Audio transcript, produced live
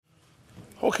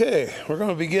Okay, we're going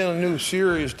to begin a new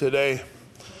series today.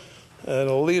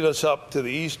 It'll lead us up to the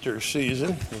Easter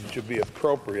season, which would be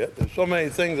appropriate. There's so many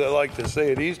things I like to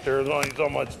say at Easter, there's only so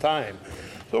much time.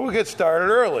 So we'll get started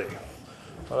early.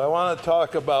 But I want to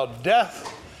talk about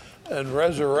death and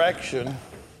resurrection,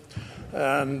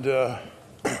 and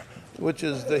which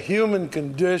is the human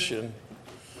condition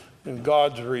and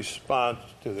God's response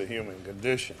to the human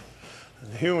condition.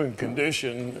 The human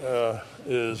condition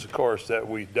is, of course, that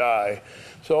we die.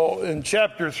 So in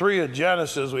chapter 3 of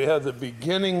Genesis, we have the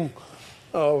beginning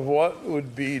of what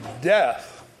would be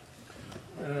death.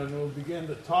 And we'll begin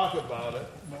to talk about it.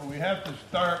 But we have to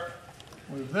start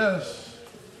with this.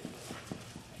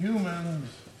 Humans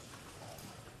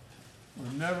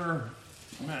were never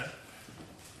meant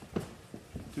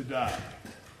to die.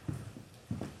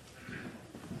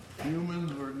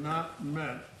 Humans were not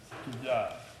meant to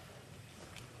die.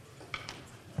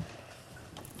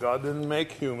 God didn't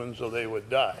make humans so they would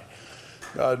die.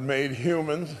 God made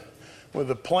humans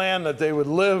with a plan that they would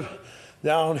live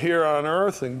down here on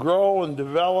earth and grow and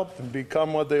develop and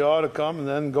become what they ought to come and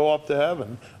then go up to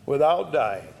heaven without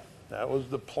dying. That was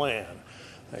the plan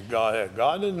that God had.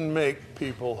 God didn't make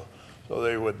people so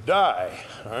they would die.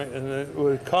 All right? And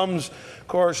it comes, of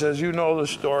course, as you know the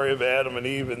story of Adam and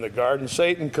Eve in the garden.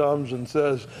 Satan comes and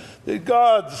says, did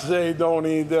God say don't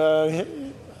eat that?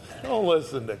 Don't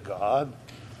listen to God.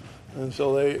 And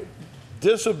so they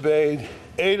disobeyed,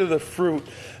 ate of the fruit.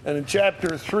 And in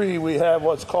chapter 3, we have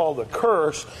what's called a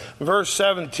curse. Verse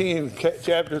 17,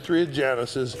 chapter 3 of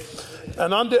Genesis.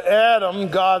 And unto Adam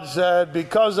God said,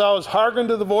 because thou hast hearkened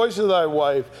to the voice of thy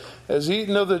wife, hast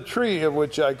eaten of the tree of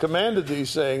which I commanded thee,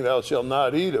 saying, thou shalt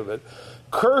not eat of it.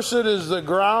 Cursed is the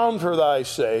ground for thy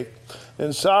sake.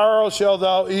 In sorrow shalt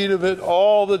thou eat of it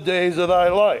all the days of thy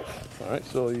life. All right,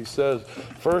 so he says,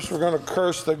 first we're going to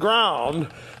curse the ground.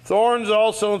 Thorns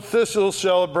also and thistles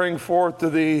shall it bring forth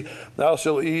to thee. Thou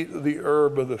shalt eat the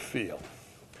herb of the field.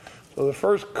 So the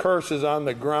first curse is on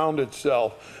the ground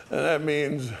itself. And that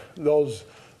means those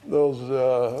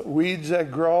weeds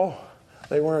that grow,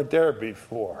 they weren't there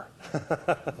before.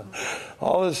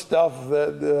 All this stuff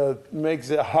that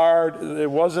makes it hard, it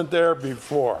wasn't there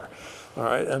before. All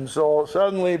right, and so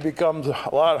suddenly it becomes a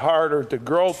lot harder to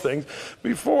grow things.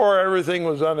 Before, everything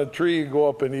was on a tree, you go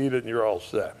up and eat it and you're all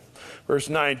set. Verse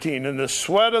 19, in the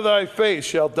sweat of thy face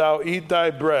shalt thou eat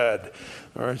thy bread.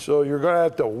 All right, so you're going to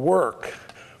have to work.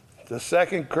 The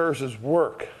second curse is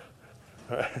work.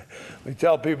 Right? We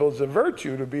tell people it's a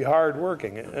virtue to be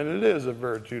hardworking, and it is a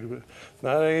virtue.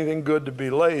 Not anything good to be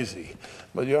lazy.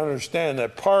 But you understand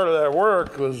that part of that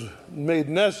work was made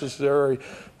necessary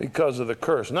because of the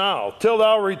curse. Now, till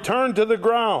thou return to the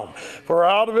ground, for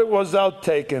out of it was thou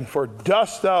taken, for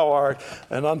dust thou art,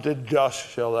 and unto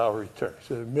dust shalt thou return.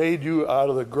 So it made you out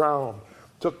of the ground.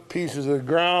 Took pieces of the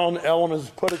ground,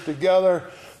 elements, put it together,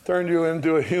 turned you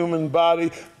into a human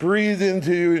body, breathed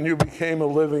into you, and you became a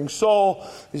living soul.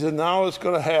 He said, now what's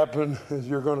going to happen is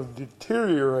you're going to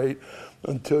deteriorate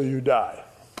until you die.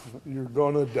 You're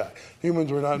going to die.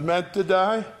 Humans were not meant to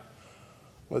die,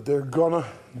 but they're going to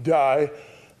die.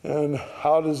 And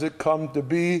how does it come to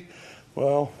be?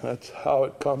 Well, that's how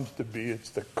it comes to be.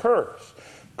 It's the curse.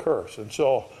 And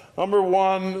so, number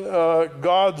one,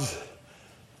 God's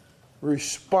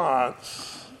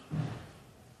response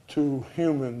to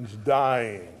humans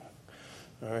dying.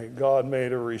 All right, God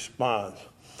made a response.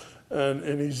 And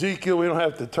in Ezekiel, we don't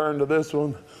have to turn to this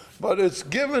one, but it's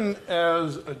given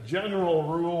as a general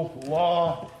rule,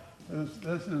 law.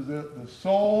 This is it. The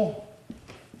soul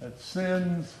that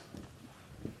sins,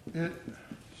 it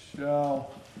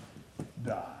shall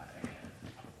die.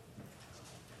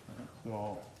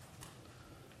 So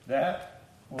that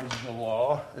was the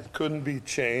law. It couldn't be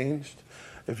changed.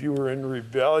 If you were in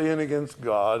rebellion against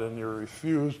God and you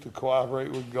refused to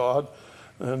cooperate with God,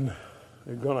 then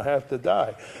you're going to have to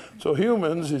die. So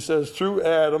humans, he says, through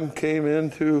Adam came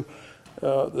into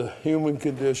the human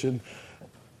condition,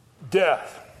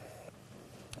 death.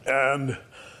 And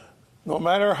no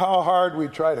matter how hard we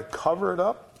try to cover it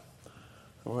up,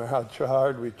 no matter how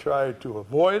hard we try to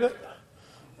avoid it,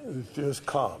 it just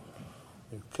comes.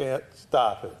 You can't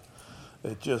stop it.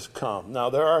 It just comes.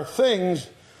 Now, there are things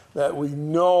that we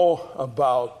know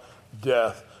about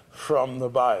death from the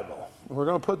Bible. We're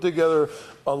going to put together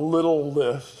a little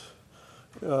list.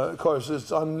 Of course,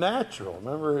 it's unnatural.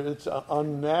 Remember, it's an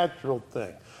unnatural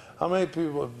thing. How many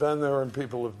people have been there when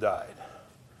people have died?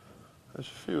 There's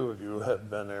a few of you who have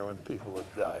been there when people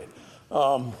have died.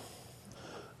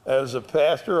 As a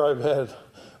pastor, I've had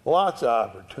lots of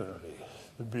opportunities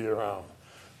to be around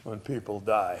when people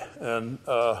die. And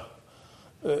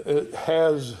it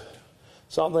has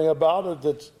something about it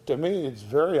that's, to me, it's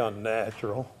very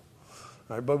unnatural.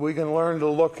 Right? But we can learn to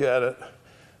look at it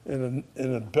in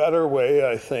a better way,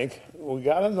 I think. We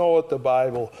got to know what the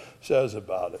Bible says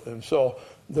about it. And so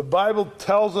the Bible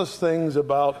tells us things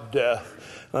about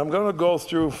death. And I'm going to go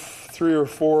through 3 or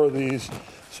 4 of these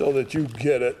so that you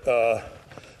get it.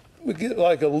 We get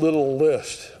like a little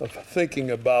list of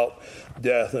thinking about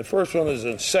death. And the first one is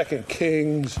in 2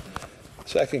 Kings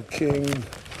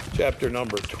chapter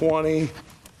number 20.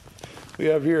 We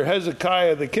have here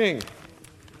Hezekiah the king.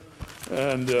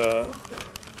 And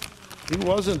he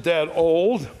wasn't that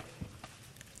old.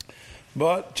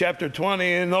 But chapter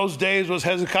 20, in those days was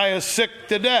Hezekiah sick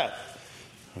to death.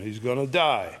 He's going to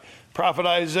die. Prophet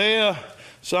Isaiah,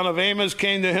 son of Amos,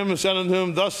 came to him and said unto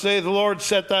him, Thus saith the Lord,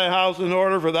 set thy house in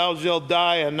order, for thou shalt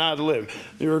die and not live.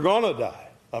 You're going to die.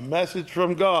 A message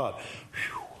from God.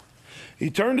 Whew. He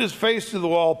turned his face to the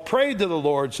wall, prayed to the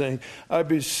Lord, saying, I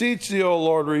beseech thee, O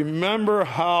Lord, remember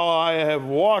how I have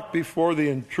walked before thee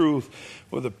in truth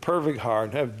with a perfect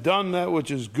heart, and have done that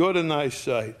which is good in thy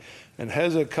sight. And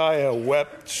Hezekiah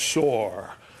wept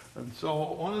sore. And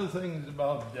so one of the things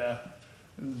about death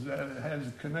is that it has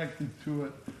connected to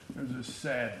it, there's a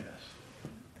sadness.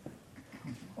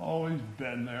 It's always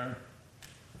been there.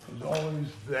 There's always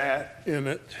that in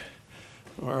it.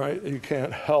 All right, you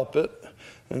can't help it.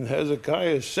 And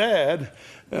Hezekiah is sad.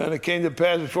 And it came to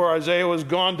pass before Isaiah was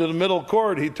gone to the middle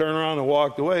court, he turned around and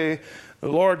walked away. The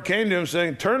Lord came to him,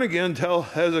 saying, Turn again, tell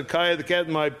Hezekiah the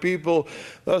captain, my people,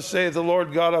 thus saith the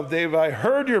Lord God of David, I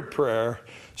heard your prayer,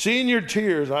 seen your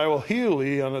tears, I will heal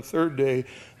thee. On the 3rd day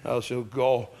thou shalt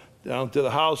go down to the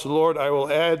house of the Lord, I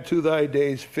will add to thy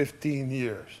days 15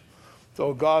 years.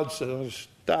 So God says,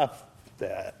 stop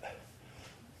that.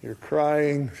 You're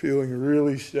crying, feeling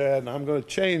really sad, and I'm going to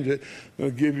change it. I'm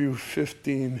going to give you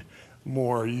 15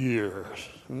 more years.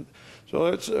 So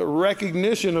it's a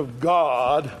recognition of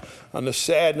God on the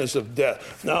sadness of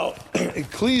death. Now,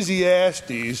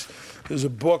 Ecclesiastes is a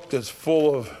book that's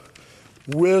full of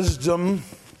wisdom,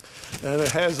 and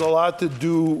it has a lot to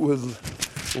do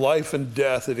with life and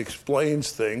death. It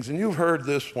explains things, and you've heard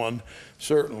this one,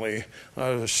 certainly.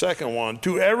 The second one,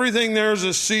 to everything there's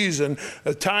a season,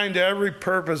 a time to every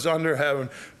purpose under heaven.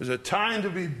 There's a time to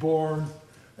be born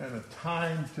and a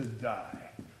time to die.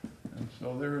 And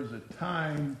so there is a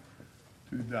time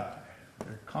to die.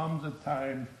 There comes a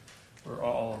time for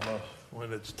all of us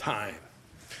when it's time.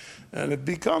 And it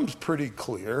becomes pretty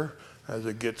clear as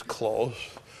it gets close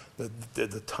that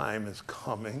the time is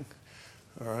coming.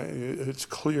 All right, it's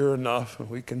clear enough, and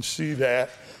we can see that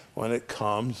when it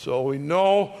comes. So we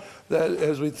know that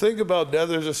as we think about death,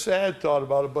 there's a sad thought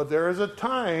about it, but there is a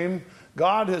time.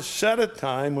 God has set a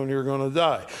time when you're going to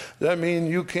die. Does that mean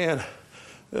you can't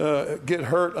get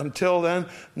hurt until then?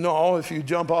 No, if you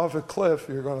jump off a cliff,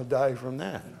 you're going to die from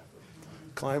that.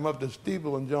 Climb up the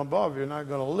steeple and jump off, you're not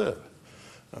going to live.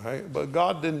 All right, but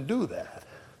God didn't do that.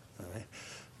 All right,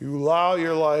 you allow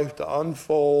your life to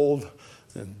unfold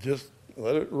and just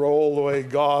let it roll the way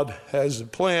God has a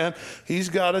plan. He's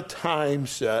got a time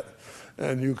set,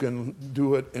 and you can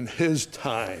do it in His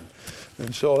time.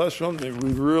 And so that's something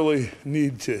we really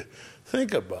need to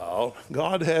think about.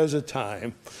 God has a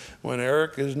time when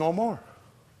Eric is no more.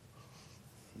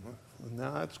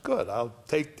 Now that's good. I'll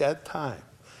take that time.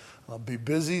 I'll be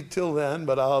busy till then,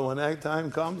 but when that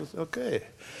time comes, it's okay.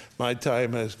 My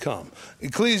time has come.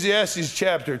 Ecclesiastes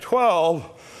chapter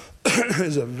 12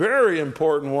 is a very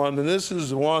important one, and this is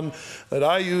the one that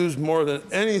I use more than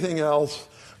anything else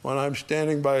when I'm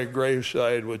standing by a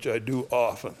graveside, which I do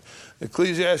often.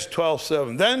 Ecclesiastes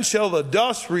 12:7. Then shall the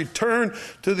dust return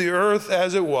to the earth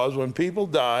as it was when people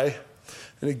die.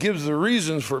 And it gives the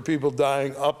reasons for people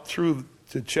dying up through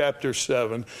to chapter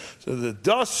 7. So the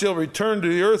dust shall return to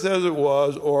the earth as it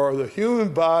was, or the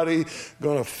human body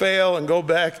going to fail and go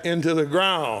back into the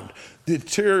ground,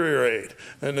 deteriorate,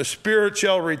 and the spirit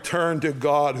shall return to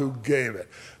God who gave it.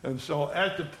 And so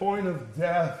at the point of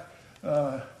death,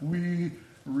 we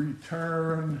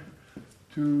return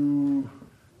to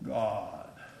God.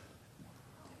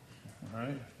 All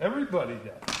right? Everybody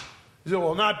does. You say,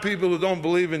 well, not people who don't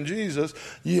believe in Jesus.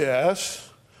 Yes,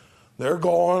 they're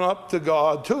going up to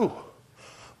God too.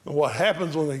 And what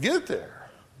happens when they get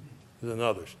there is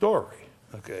another story.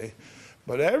 Okay?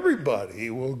 But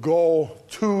everybody will go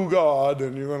to God,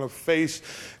 and you're going to face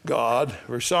God.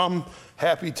 For some,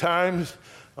 happy times,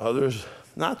 others,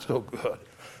 not so good.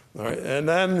 All right,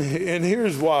 and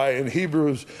here's why. In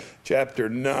Hebrews chapter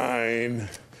 9,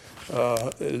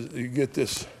 you get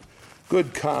this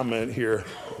good comment here.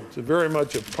 It's very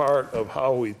much a part of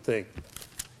how we think.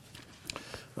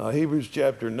 Hebrews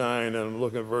chapter 9, and I'm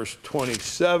looking at verse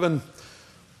 27.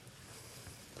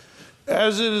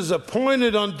 as it is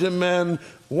appointed unto men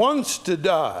once to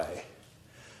die,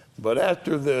 but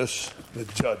after this, the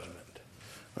judgment.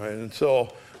 All right, and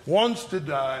so once to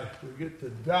die, we get to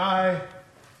die.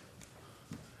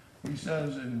 He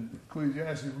says in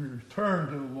Ecclesiastes, we return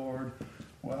to the Lord.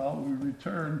 Well, we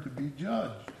return to be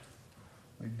judged.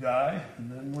 We die,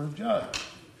 and then we're judged.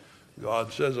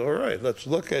 God says, all right, let's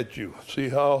look at you, see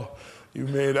how you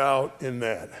made out in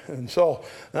that. And so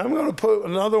I'm going to put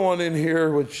another one in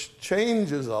here which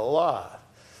changes a lot.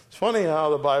 It's funny how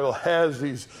the Bible has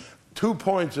these 2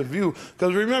 points of view.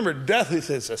 Because remember, death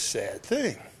is a sad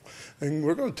thing. And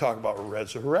we're going to talk about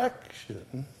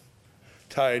resurrection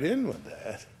tied in with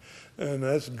that. And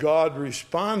that's God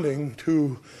responding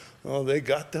to, well, they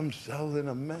got themselves in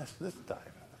a mess this time.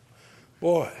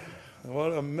 Boy,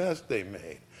 what a mess they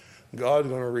made. God's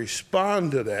going to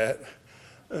respond to that,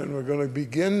 and we're going to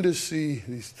begin to see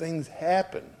these things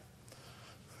happen.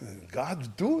 And God's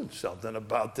doing something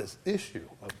about this issue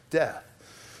of death.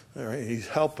 All right, He's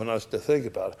helping us to think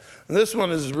about it. And this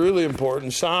one is really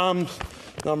important. Psalms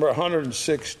number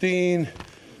 116.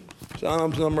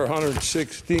 Psalms number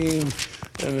 116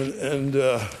 and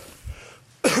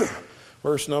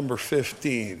verse number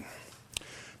 15.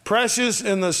 Precious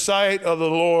in the sight of the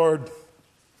Lord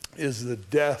is the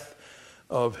death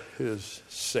of his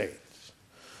saints.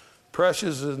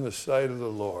 Precious in the sight of the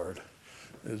Lord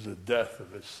is the death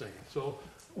of his saints. So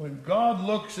when God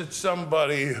looks at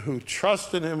somebody who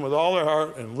trusts in him with all their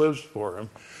heart and lives for him,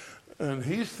 and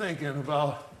he's thinking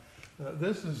about,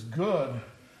 this is good,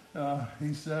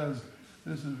 he says,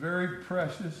 this is very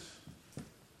precious.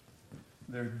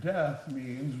 Their death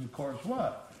means, of course,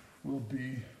 what? We'll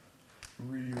be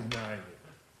reunited.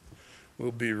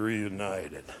 We'll be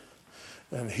reunited.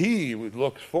 And he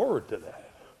looks forward to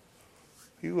that.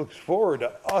 He looks forward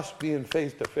to us being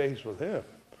face to face with him.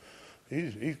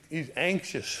 He's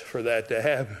anxious for that to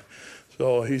happen.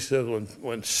 So he says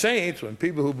when saints, when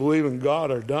people who believe in God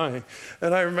are dying,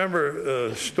 and I remember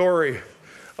a story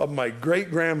of my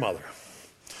great-grandmother.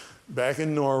 Back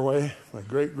in Norway, my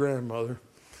great-grandmother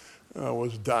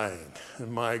was dying.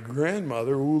 And my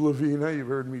grandmother, Ulavina, you've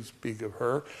heard me speak of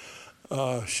her,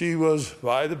 she was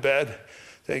by the bed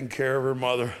taking care of her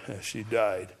mother as she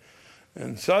died.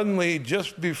 And suddenly,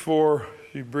 just before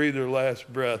she breathed her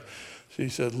last breath, she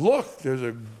said, look, there's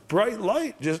a bright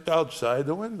light just outside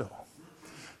the window.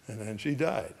 And then she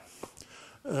died.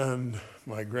 And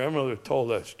my grandmother told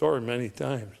that story many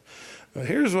times. But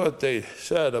here's what they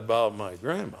said about my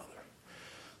grandmother.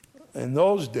 In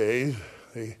those days,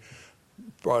 they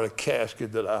brought a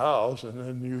casket to the house, and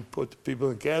then you put the people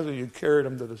in the casket, you carried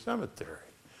them to the cemetery.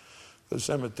 The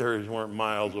cemeteries weren't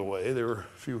miles away. There were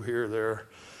a few here, there.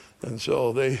 And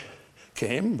so they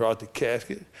came, brought the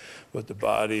casket, put the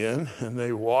body in, and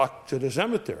they walked to the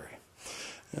cemetery.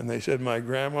 And they said my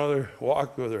grandmother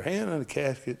walked with her hand in the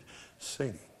casket,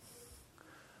 singing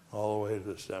all the way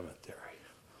to the cemetery.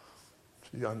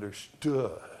 She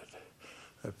understood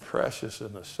that precious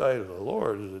in the sight of the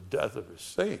Lord is the death of his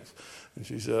saints. And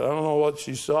she said, I don't know what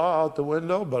she saw out the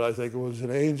window, but I think it was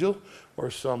an angel or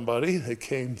somebody that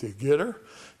came to get her.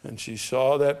 And she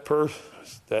saw that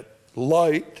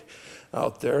light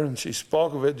out there, and she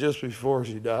spoke of it just before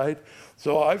she died.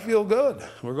 So I feel good.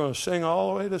 We're going to sing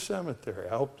all the way to the cemetery.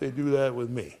 I hope they do that with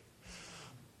me.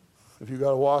 If you got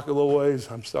to walk a little ways,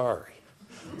 I'm sorry.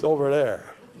 It's over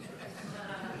there.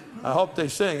 I hope they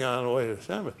sing on the way to the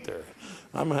cemetery.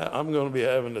 I'm going to be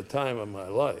having the time of my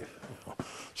life.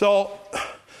 So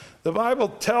the Bible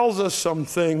tells us some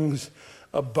things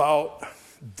about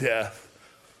death.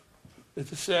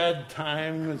 It's a sad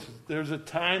time. There's a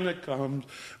time that comes.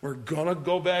 We're going to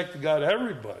go back to God.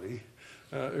 Everybody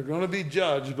are going to be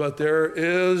judged, but there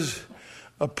is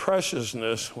a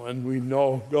preciousness when we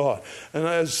know God. And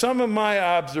as some of my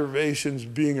observations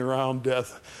being around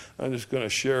death, I'm just going to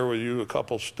share with you a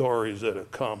couple stories that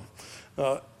have come.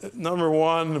 Number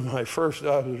one, my first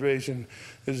observation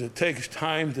is it takes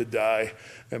time to die,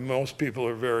 and most people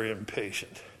are very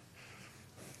impatient.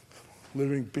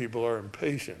 Living people are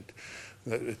impatient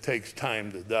that it takes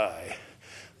time to die.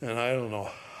 And I don't know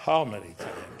how many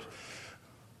times,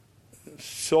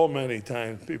 so many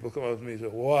times people come up to me and say,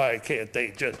 why can't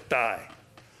they just die?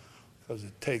 Because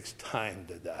it takes time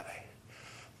to die.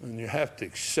 And you have to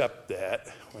accept that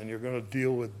when you're going to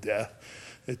deal with death.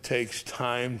 It takes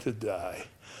time to die.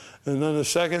 And then the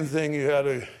second thing you got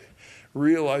to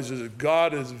realize is that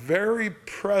God is very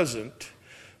present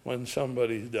when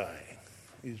somebody's dying.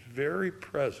 He's very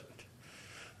present.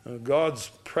 God's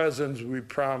presence, we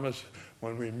promise,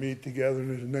 when we meet together in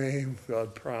his name,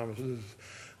 God promises.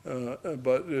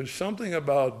 But there's something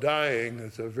about dying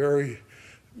that's a very,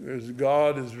 Because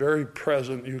God is very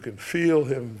present. You can feel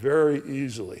him very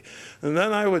easily. And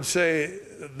then I would say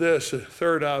this, a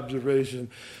third observation.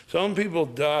 Some people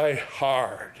die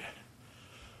hard.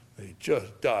 They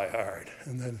just die hard.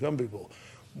 And then some people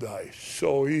die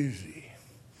so easy.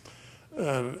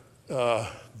 And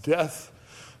death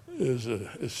is an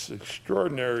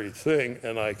extraordinary thing,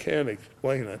 and I can't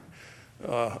explain it.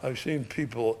 I've seen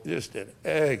people just in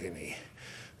agony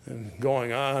and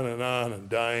going on and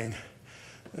dying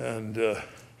and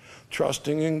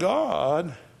trusting in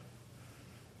God,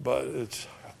 but it's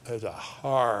a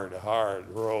hard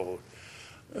road.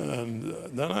 And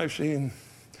then I've seen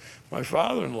my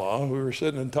father-in-law. We were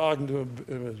sitting and talking to him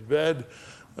in his bed.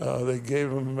 They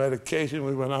gave him medication.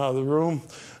 We went out of the room,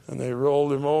 and they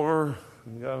rolled him over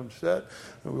and got him set,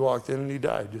 and we walked in, and he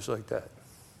died just like that.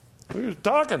 We were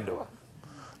talking to him,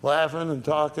 laughing and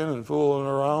talking and fooling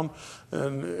around,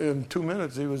 and in 2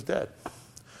 minutes he was dead.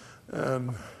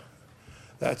 And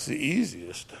that's the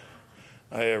easiest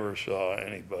I ever saw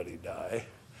anybody die.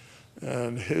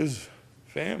 And his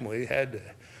family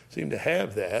seemed to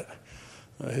have that.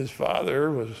 His father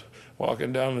was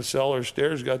walking down the cellar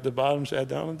stairs, got to the bottom, sat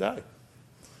down and died.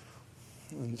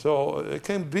 And so it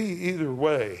can be either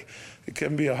way. It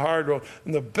can be a hard road.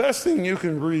 And the best thing you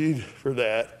can read for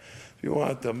that, if you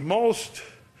want the most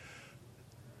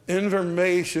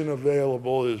information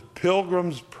available, is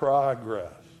Pilgrim's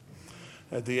Progress.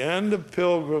 At the end of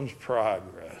Pilgrim's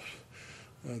Progress,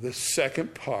 the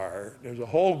second part, there's a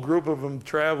whole group of them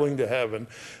traveling to heaven,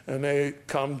 and they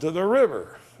come to the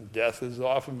river. Death has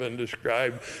often been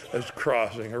described as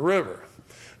crossing a river.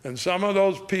 And some of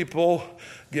those people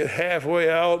get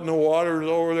halfway out and the water's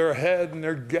over their head and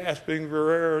they're gasping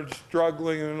for air and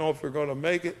struggling and don't know if they're going to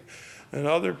make it. And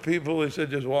other people, they said,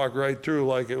 just walk right through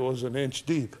like it was an inch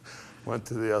deep, went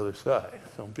to the other side.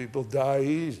 Some people die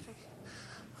easy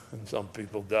and some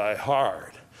people die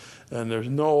hard. And there's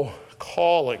no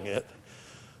calling it.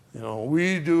 You know,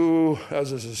 we do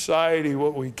as a society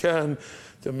what we can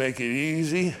to make it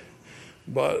easy,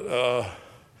 but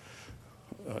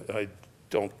I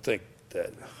don't think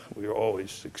that we're always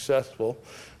successful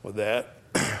with that.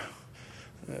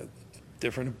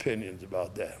 Different opinions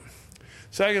about that.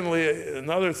 Secondly,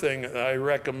 another thing that I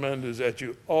recommend is that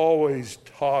you always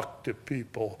talk to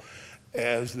people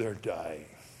as they're dying.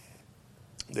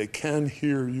 They can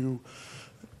hear you,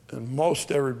 and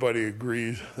most everybody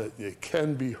agrees that they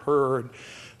can be heard.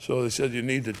 So they said you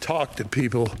need to talk to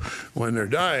people when they're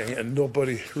dying, and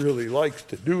nobody really likes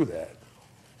to do that.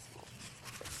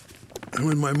 And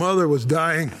when my mother was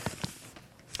dying,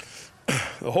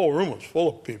 the whole room was full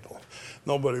of people.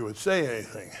 Nobody would say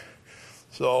anything.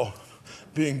 So,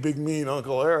 being big, mean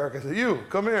Uncle Eric, I said, you,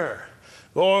 come here.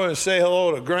 Go over and say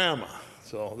hello to Grandma.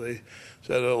 So they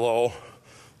said hello.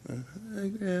 Hey,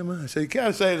 Grandma. I said, you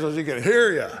can't say it so she can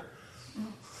hear you.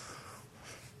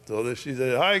 So she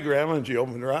said, hi, Grandma, and she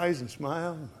opened her eyes and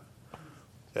smiled.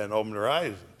 And opened her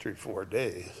eyes in 3-4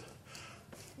 days.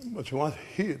 But you want to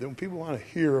hear, people want to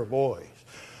hear a voice.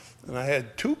 And I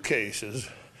had 2 cases.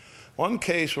 One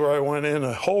case where I went in,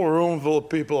 a whole room full of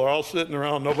people are all sitting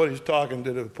around, nobody's talking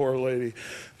to the poor lady.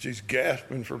 She's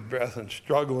gasping for breath and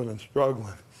struggling.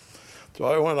 So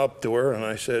I went up to her and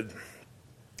I said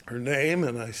her name,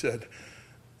 and I said,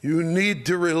 you need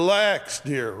to relax,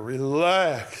 dear,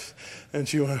 relax. And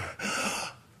she went,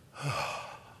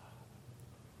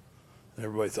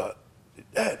 everybody thought,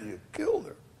 Dad, you killed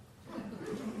her.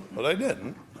 But I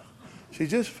didn't. She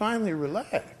just finally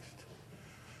relaxed.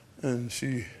 And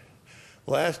she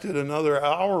lasted another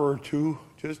hour or 2,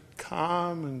 just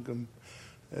calm and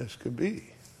as could be.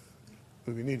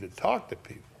 We need to talk to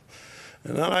people.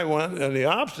 And then I went on the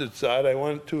opposite side. I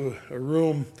went to a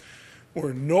room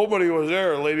where nobody was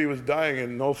there. A lady was dying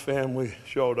and no family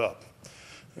showed up.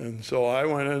 And so I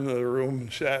went into the room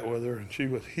and sat with her, and she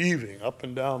was heaving up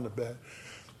and down the bed.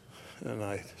 And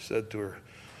I said to her,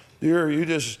 dear, you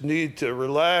just need to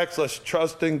relax. Let's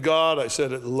trust in God. I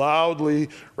said it loudly,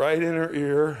 right in her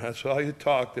ear. That's how you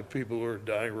talk to people who are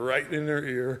dying, right in their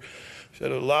ear. I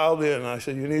said it loudly, and I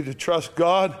said, you need to trust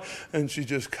God. And she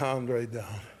just calmed right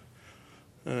down.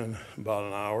 And about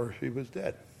an hour, she was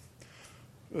dead.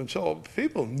 And so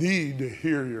people need to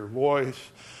hear your voice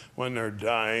when they're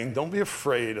dying. Don't be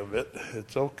afraid of it.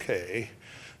 It's okay.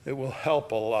 It will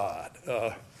help a lot.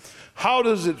 How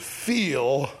does it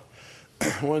feel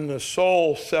when the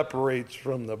soul separates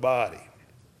from the body?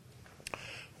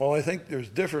 Well, I think there's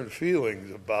different feelings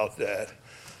about that.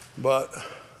 But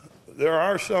there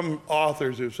are some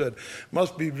authors who said it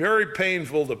must be very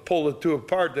painful to pull the two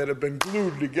apart that have been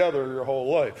glued together your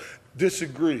whole life.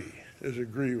 Disagree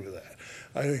with that.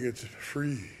 I think it's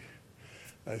free.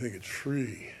 I think it's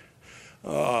free.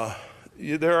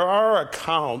 There are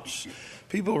accounts.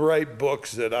 People write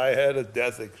books that I had a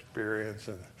death experience,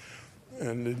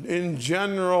 and in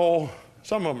general,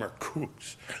 some of them are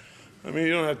kooks. I mean,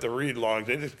 you don't have to read long.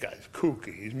 This guy's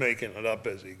kooky. He's making it up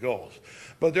as he goes.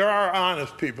 But there are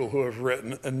honest people who have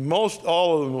written, and most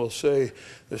all of them will say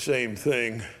the same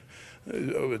thing.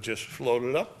 It just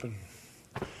floated up. And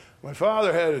my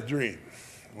father had a dream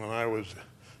when I was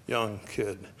a young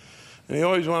kid. And he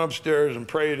always went upstairs and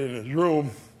prayed in his room.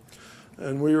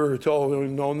 And we were told,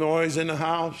 no noise in the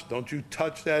house. Don't you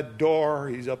touch that door.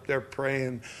 He's up there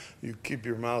praying. You keep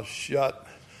your mouth shut.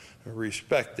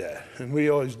 Respect that. And we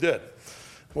always did.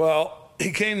 Well,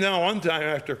 he came down one time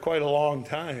after quite a long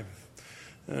time,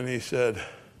 and he said,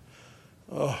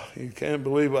 oh, you can't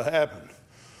believe what happened.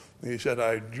 He said,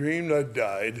 I dreamed I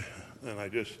died, and I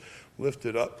just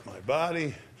lifted up my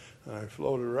body, and I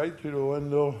floated right through the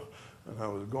window, and I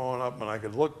was going up, and I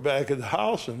could look back at the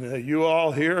house, and you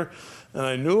all here, and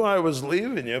I knew I was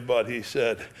leaving you, but he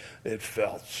said, it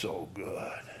felt so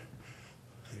good.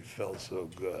 Felt so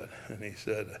good. And he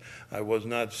said, I was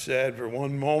not sad for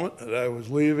one moment that I was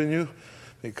leaving you,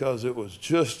 because it was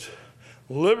just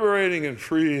liberating and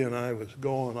free, and I was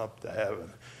going up to heaven.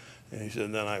 And he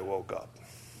said, then I woke up.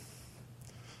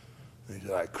 And he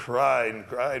said, I cried and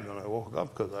cried when I woke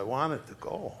up because I wanted to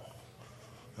go.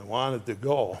 I wanted to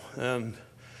go. And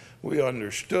we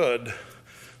understood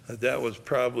that that was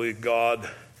probably God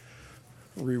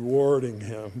rewarding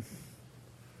him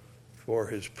for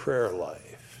his prayer life.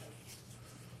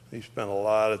 He spent a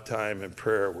lot of time in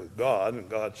prayer with God, and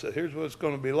God said, here's what it's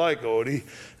going to be like, Odie.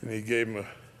 And he gave him a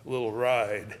little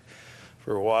ride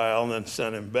for a while and then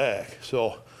sent him back.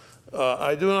 So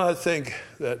I do not think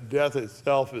that death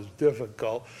itself is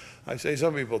difficult. I say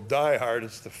some people die hard.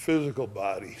 It's the physical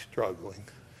body struggling.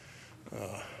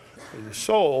 The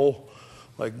soul,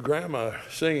 like Grandma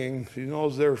singing, she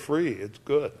knows they're free. It's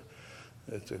good.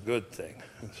 It's a good thing.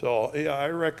 And so, yeah, I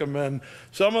recommend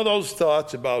some of those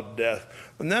thoughts about death.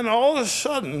 And then all of a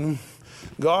sudden,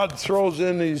 God throws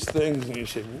in these things, and you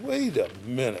say, wait a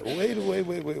minute,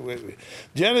 wait.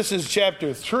 Genesis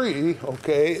chapter 3,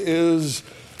 okay, is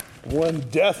when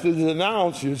death is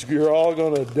announced, you're all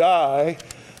going to die.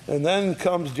 And then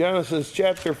comes Genesis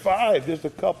chapter 5, just a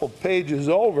couple pages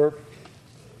over.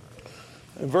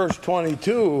 In verse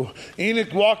 22,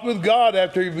 Enoch walked with God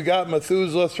after he begot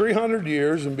Methuselah 300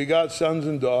 years and begot sons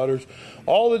and daughters.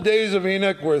 All the days of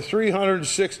Enoch were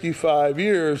 365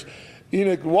 years.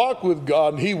 Enoch walked with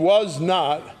God, and he was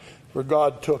not, for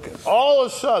God took him. All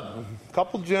of a sudden, a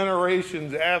couple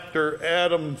generations after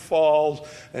Adam falls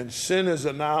and sin is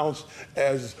announced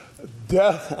as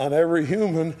death on every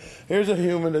human, here's a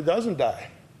human that doesn't die.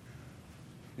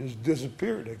 He just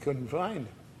disappeared. They couldn't find him.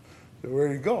 So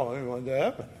where'd he go? He went to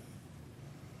heaven.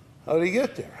 How did he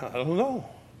get there? I don't know.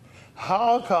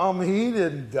 How come he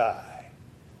didn't die?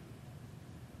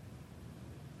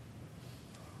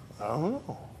 I don't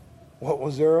know. What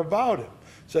was there about him?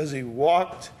 It says he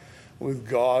walked with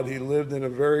God. He lived in a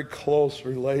very close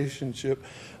relationship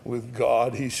with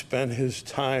God. He spent his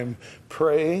time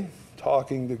praying,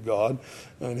 talking to God,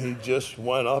 and he just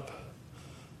went up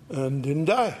and didn't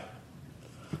die.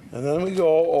 And then we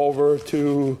go over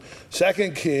to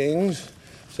 2 Kings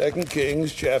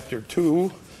chapter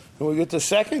 2, and we get the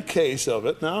second case of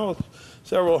it. Now,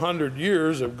 several hundred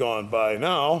years have gone by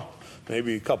now,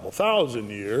 maybe a couple thousand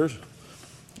years,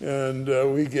 and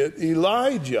we get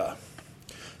Elijah.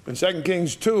 In 2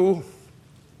 Kings 2,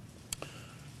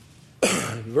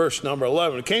 verse number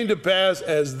 11, it came to pass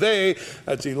as they,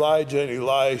 that's Elijah and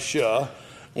Elisha,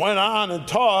 went on and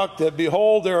talked, that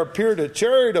behold, there appeared a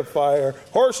chariot of fire,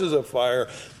 horses of fire,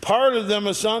 parted them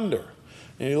asunder.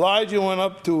 And Elijah went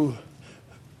up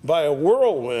by a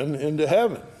whirlwind into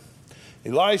heaven.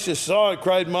 Elisha saw it,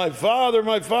 cried, my father,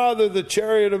 the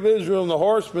chariot of Israel and the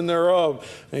horsemen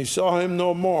thereof. And he saw him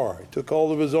no more. He took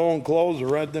hold of his own clothes,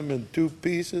 rent them in two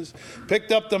pieces,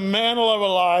 picked up the mantle of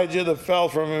Elijah that fell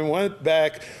from him, went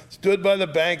back, stood by the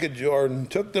bank of Jordan,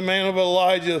 took the mantle of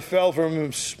Elijah that fell from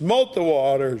him, smote the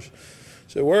waters.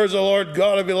 Said, where's the Lord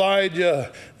God of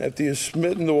Elijah? After he had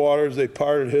smitten the waters, they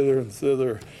parted hither and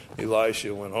thither.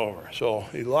 Elisha went over. So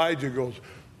Elijah goes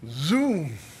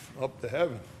zoom up to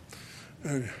heaven.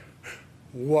 And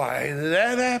why did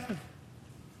that happen?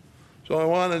 So I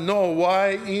want to know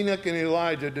why Enoch and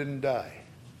Elijah didn't die.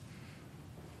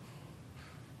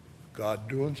 God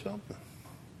doing something.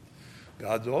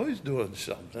 God's always doing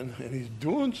something, and he's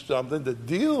doing something to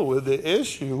deal with the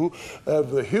issue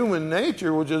of the human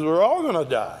nature, which is we're all going to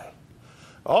die.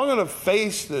 All going to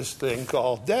face this thing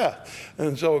called death.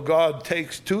 And so God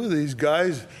takes two of these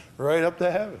guys right up to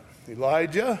heaven.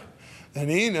 Elijah and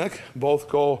Enoch both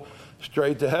go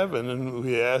straight to heaven. And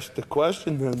we ask the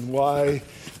question, then why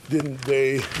didn't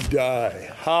they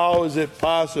die? How is it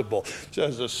possible? It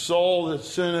says, the soul that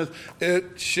sinneth,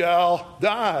 it shall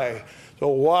die. So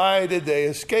why did they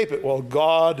escape it? Well,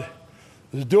 God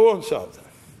is doing something.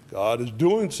 God is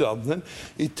doing something.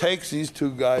 He takes these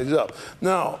two guys up.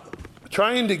 Now,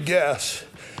 trying to guess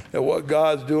at what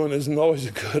God's doing isn't always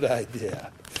a good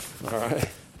idea. All right?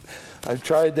 I've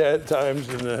tried that at times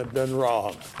and have been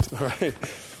wrong. All right?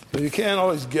 So you can't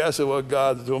always guess at what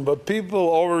God's doing. But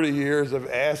people over the years have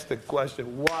asked the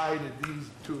question, why did these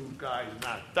two guys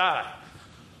not die?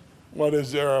 What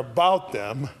is there about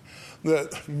them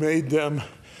that made them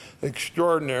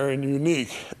extraordinary and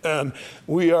unique? And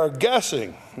we are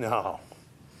guessing now.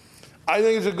 I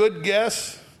think it's a good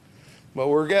guess, but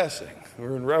we're guessing.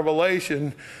 We're in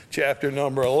Revelation chapter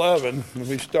number 11, and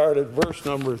we start at verse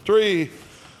number 3.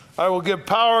 I will give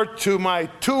power to my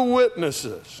two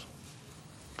witnesses.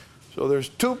 So there's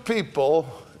two people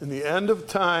in the end of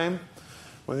time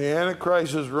when the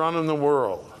Antichrist is running the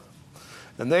world.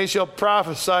 And they shall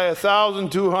prophesy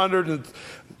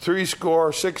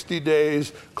 1,260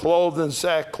 days, clothed in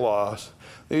sackcloth.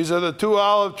 These are the two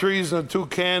olive trees and the two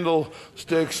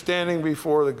candlesticks standing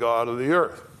before the God of the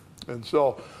earth. And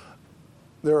so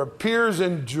there appears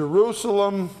in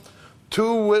Jerusalem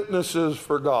two witnesses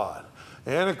for God.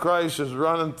 Antichrist is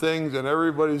running things and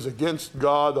everybody's against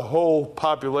God. The whole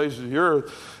population of the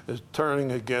earth is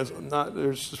turning against him.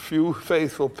 There's a few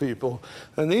faithful people.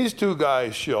 And these two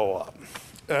guys show up.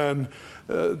 And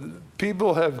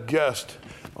people have guessed,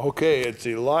 okay, it's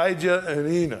Elijah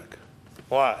and Enoch.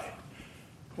 Why?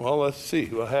 Well, let's see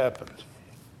what happens.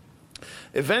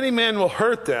 If any man will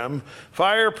hurt them,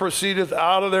 fire proceedeth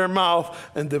out of their mouth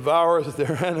and devoureth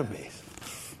their enemies.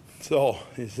 So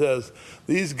he says,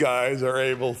 these guys are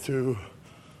able to,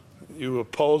 you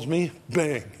oppose me,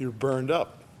 bang, you're burned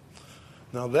up.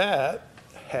 Now that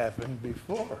happened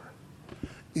before.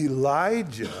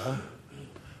 Elijah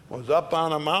was up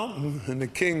on a mountain, and the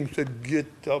king said, get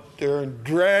up there and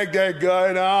drag that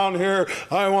guy down here.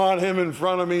 I want him in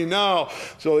front of me now.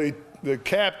 So the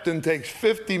captain takes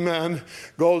 50 men,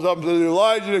 goes up to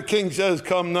Elijah. The king says,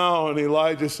 come now. And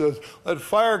Elijah says, let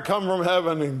fire come from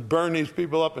heaven and burn these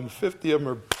people up. And 50 of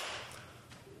them are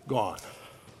gone.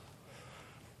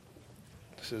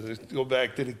 So let's go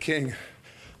back to the king.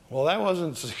 Well, that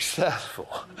wasn't successful.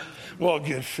 Well,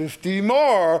 get 50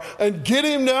 more and get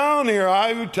him down here.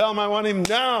 I would tell him I want him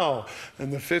now.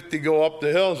 And the 50 go up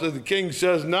the hill. So the king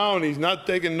says no, and he's not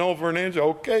taking no for an answer.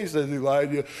 Okay, says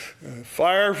Elijah.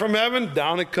 Fire from heaven,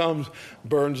 down it comes,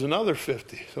 burns another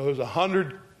 50. So there's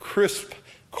 100 crisp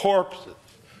corpses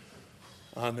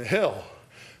on the hill.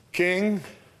 King,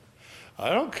 I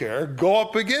don't care, go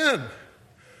up again.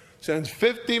 Sends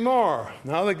 50 more.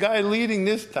 Now the guy leading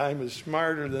this time is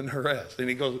smarter than the rest. And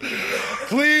he goes,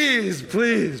 please,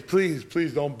 please, please,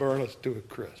 please don't burn us to a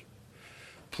crisp.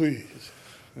 Please.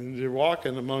 And they're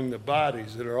walking among the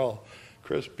bodies that are all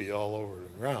crispy all over the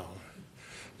ground.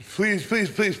 Please, please,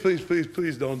 please, please, please,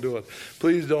 please don't do it.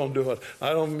 Please don't do it. I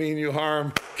don't mean you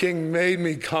harm. King made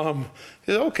me come.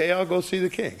 He said, okay, I'll go see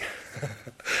the king.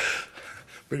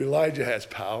 But Elijah has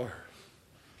power.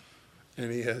 And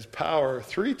he has power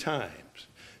 3 times.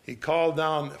 He called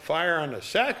down fire on the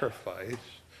sacrifice,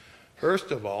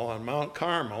 first of all, on Mount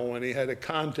Carmel, when he had a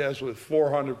contest with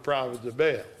 400 prophets of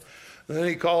Baal. And then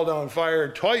he called down fire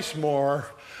twice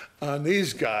more on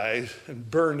these guys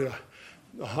and burned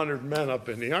 100 men up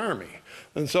in the army.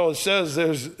 And so it says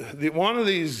there's one of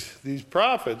these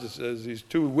prophets, it says these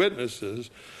 2 witnesses,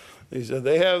 he said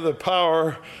they have the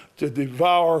power to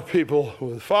devour people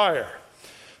with fire.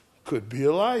 Could be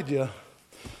Elijah.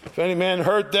 If any man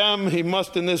hurt them, he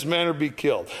must in this manner be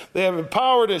killed. They have the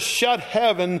power to shut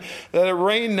heaven that it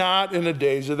rain not in the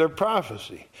days of their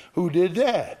prophecy. Who did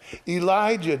that?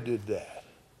 Elijah did that.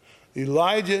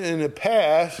 Elijah in the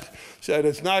past said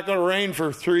it's not going to rain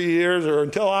for 3 years or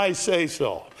until I say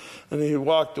so. And he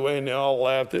walked away and they all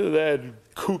laughed. That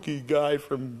kooky guy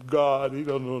from God, he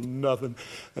don't know nothing.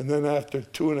 And then after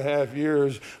 2.5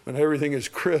 years, when everything is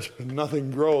crisp and nothing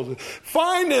grows,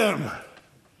 find him!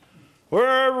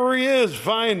 Wherever he is,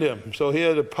 find him. So he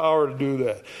had the power to do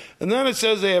that. And then it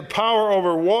says they have power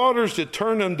over waters to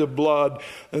turn them to blood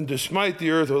and to smite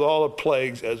the earth with all the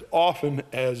plagues as often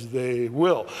as they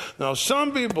will. Now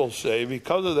some people say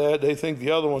because of that, they think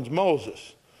the other one's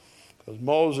Moses. Because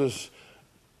Moses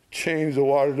changed the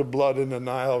water to blood in the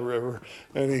Nile River,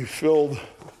 and he filled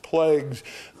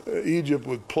Egypt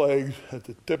with plagues at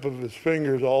the tip of his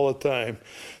fingers all the time.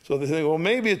 So they think, well,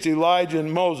 maybe it's Elijah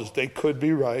and Moses. They could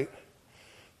be right.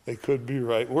 They could be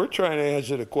right. We're trying to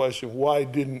answer the question, why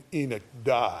didn't Enoch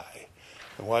die?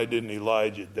 And why didn't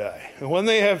Elijah die? And when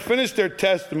they have finished their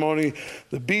testimony,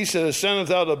 the beast that ascendeth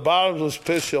out of the bottomless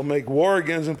pit shall make war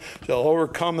against them, shall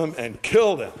overcome them, and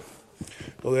kill them.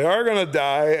 So they are going to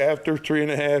die after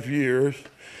 3.5 years.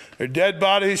 Their dead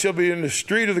bodies shall be in the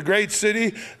street of the great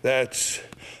city, that's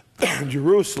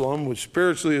Jerusalem, which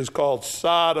spiritually is called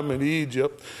Sodom in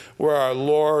Egypt, where our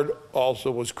Lord also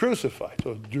was crucified.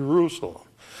 So Jerusalem.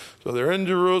 So they're in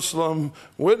Jerusalem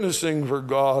witnessing for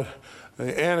God.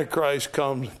 The Antichrist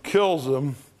comes, kills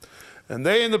them. And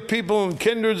they and the people and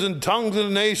kindreds and tongues of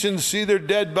the nations see their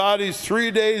dead bodies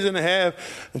 3.5 days,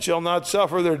 and shall not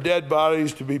suffer their dead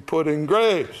bodies to be put in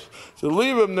graves. So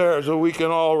leave them there so we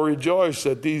can all rejoice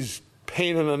that these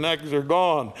pain in the necks are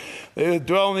gone. They that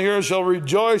dwell in the earth shall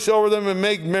rejoice over them and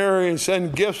make merry and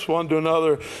send gifts one to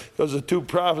another, because the 2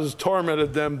 prophets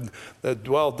tormented them that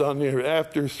dwelt on the earth.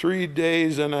 After 3.5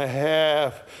 days,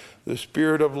 the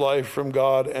Spirit of life from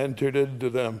God entered into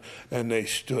them, and they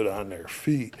stood on their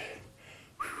feet.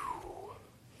 Whew.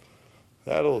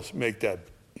 That'll make that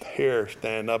hair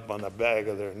stand up on the back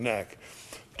of their neck.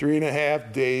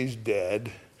 3.5 days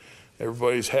dead.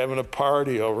 Everybody's having a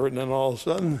party over it, and then all of a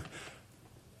sudden,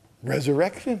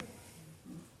 resurrection.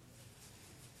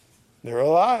 They're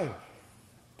alive.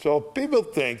 So people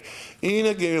think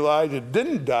Enoch and Elijah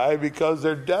didn't die because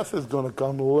their death is going to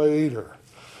come later.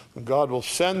 And God will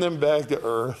send them back to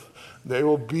earth. They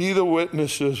will be the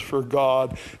witnesses for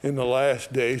God in the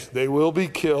last days. They will be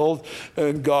killed,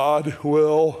 and God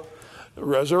will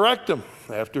resurrect them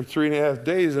after 3.5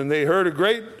 days. And they heard a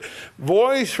great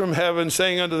voice from heaven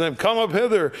saying unto them, come up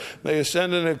hither. They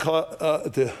ascended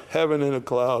to heaven in a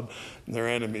cloud, and their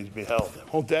enemies beheld them.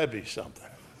 Won't that be something?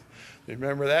 You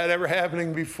remember that ever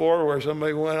happening before, where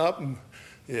somebody went up and,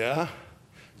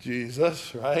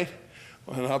 Jesus, right?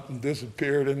 Went up and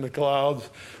disappeared in the clouds.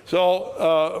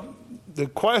 So the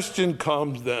question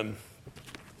comes then,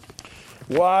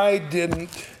 why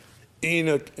didn't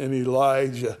Enoch and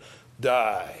Elijah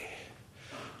die?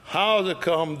 How does it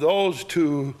come those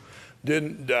two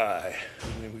didn't die?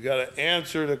 I mean, we got to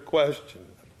answer the question,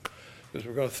 because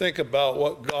we're going to think about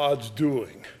what God's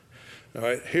doing. All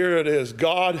right, here it is.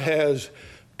 God has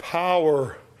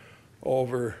power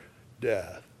over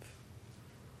death.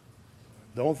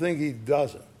 Don't think he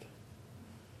doesn't.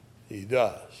 He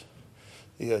does.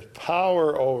 He has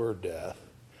power over death.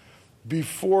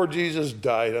 Before Jesus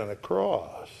died on the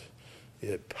cross, he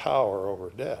had power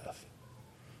over death.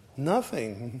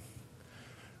 Nothing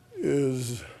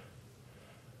is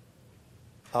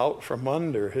out from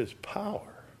under his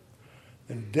power.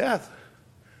 And death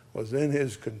was in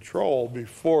his control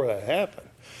before that happened.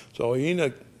 So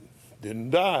Enoch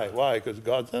didn't die. Why? Because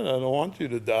God said, I don't want you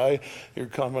to die. You're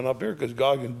coming up here, because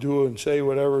God can do and say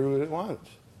whatever he wants.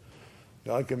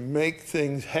 God can make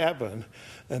things happen.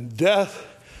 And death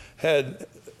had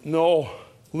no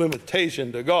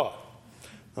limitation to God.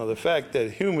 Now, the fact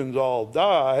that humans all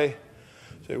die,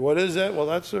 say, what is that? Well,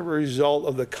 that's a result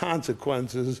of the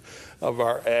consequences of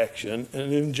our action.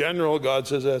 And in general, God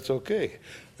says that's okay.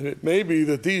 And it may be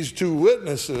that these 2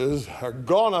 witnesses are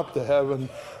gone up to heaven.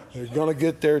 They're going to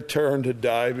get their turn to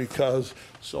die, because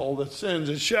soul that sins,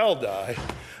 it shall die.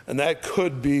 And that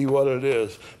could be what it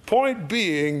is. Point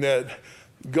being that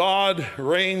God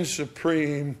reigns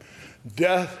supreme.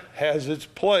 Death has its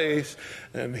place.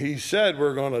 And he said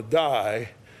we're going to die,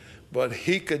 but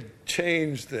he could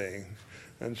change things.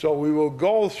 And so we will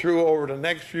go through over the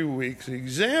next few weeks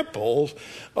examples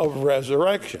of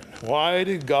resurrection. Why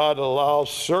did God allow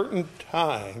certain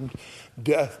times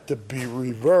death to be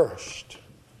reversed?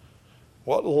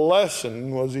 What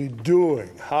lesson was he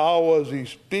doing? How was he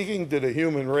speaking to the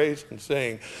human race and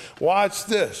saying, watch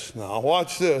this, now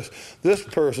watch this. This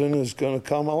person is going to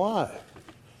come alive,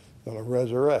 going to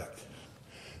resurrect.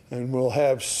 And we'll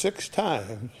have 6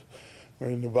 times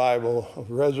in the Bible of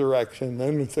resurrection.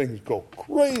 Then things go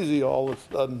crazy all of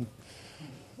a sudden,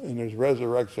 and there's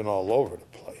resurrection all over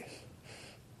the place.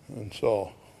 And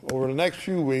so over the next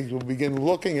few weeks, we'll begin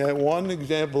looking at one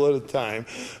example at a time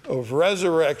of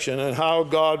resurrection and how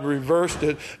God reversed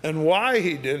it and why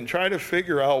he didn't. Try to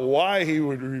figure out why he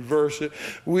would reverse it.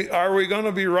 Are we going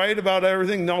to be right about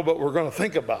everything? No, but we're going to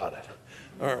think about it.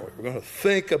 Aren't we? We're going to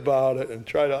think about it and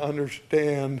try to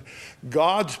understand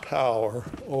God's power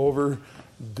over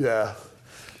death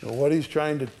and what he's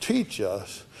trying to teach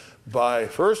us by,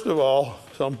 first of all,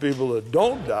 some people that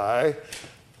don't die,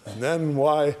 and then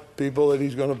why people that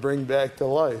he's going to bring back to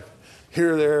life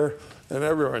here, there, and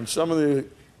everywhere. And some of the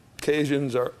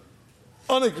occasions are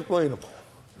unexplainable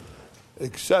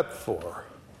except for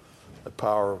the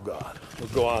power of God. We'll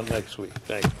go on next week.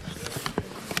 Thank you.